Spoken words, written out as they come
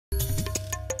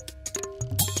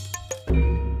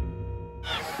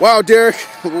Wow, Derek,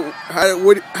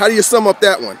 how do you sum up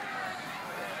that one?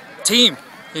 Team.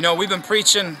 You know, we've been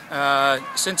preaching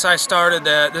since I started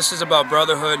that this is about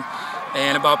brotherhood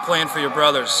and about playing for your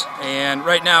brothers. And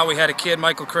right now we had a kid,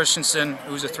 Michael Christensen,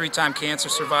 who's a 3-time cancer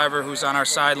survivor, who's on our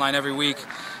sideline every week.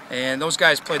 And those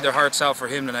guys played their hearts out for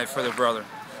him tonight, for their brother.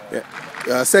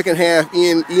 Yeah. Second half,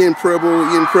 Ian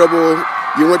Pribble,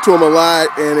 you went to him a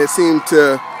lot, and it seemed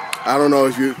to, I don't know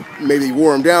if you maybe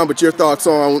wore him down, but your thoughts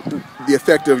on the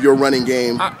effect of your running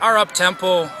game? Our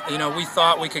up-tempo, you know, we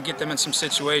thought we could get them in some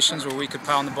situations where we could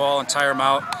pound the ball and tire them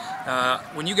out.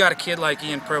 When you got a kid like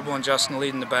Ian Pribble and Justin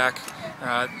Lead in the back,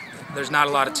 there's not a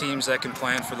lot of teams that can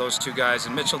plan for those two guys.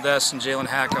 And Mitchell Dess and Jalen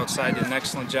Hack outside did an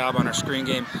excellent job on our screen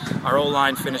game. Our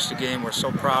O-line finished the game. We're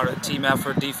so proud of the team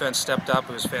effort. Defense stepped up.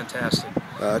 It was fantastic.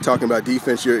 Talking about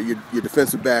defense, your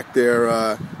defensive back there,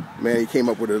 man, he came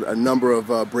up with a number of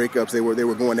breakups. They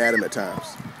were going at him at times.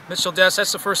 Mitchell Dess,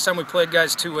 that's the first time we played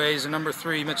guys two ways. And number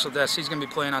 3, Mitchell Dess, he's going to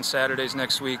be playing on Saturdays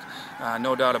next week,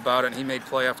 no doubt about it. And he made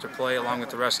play after play along with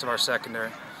the rest of our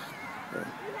secondary.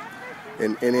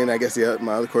 And then I guess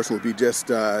my other question would be just,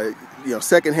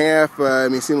 second half, I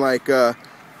mean, it seemed like,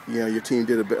 your team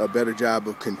did a better job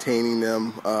of containing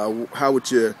them. How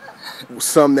would you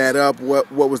sum that up?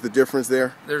 What was the difference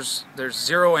there? There's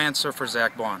zero answer for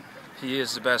Zach Bond. He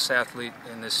is the best athlete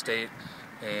in this state.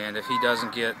 And if he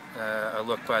doesn't get a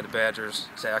look by the Badgers,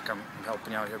 Zach, I'm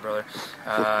helping you out here, brother,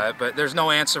 but there's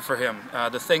no answer for him.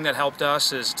 The thing that helped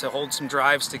us is to hold some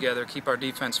drives together, keep our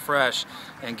defense fresh,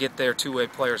 and get their two-way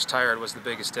players tired was the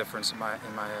biggest difference in my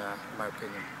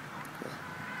opinion.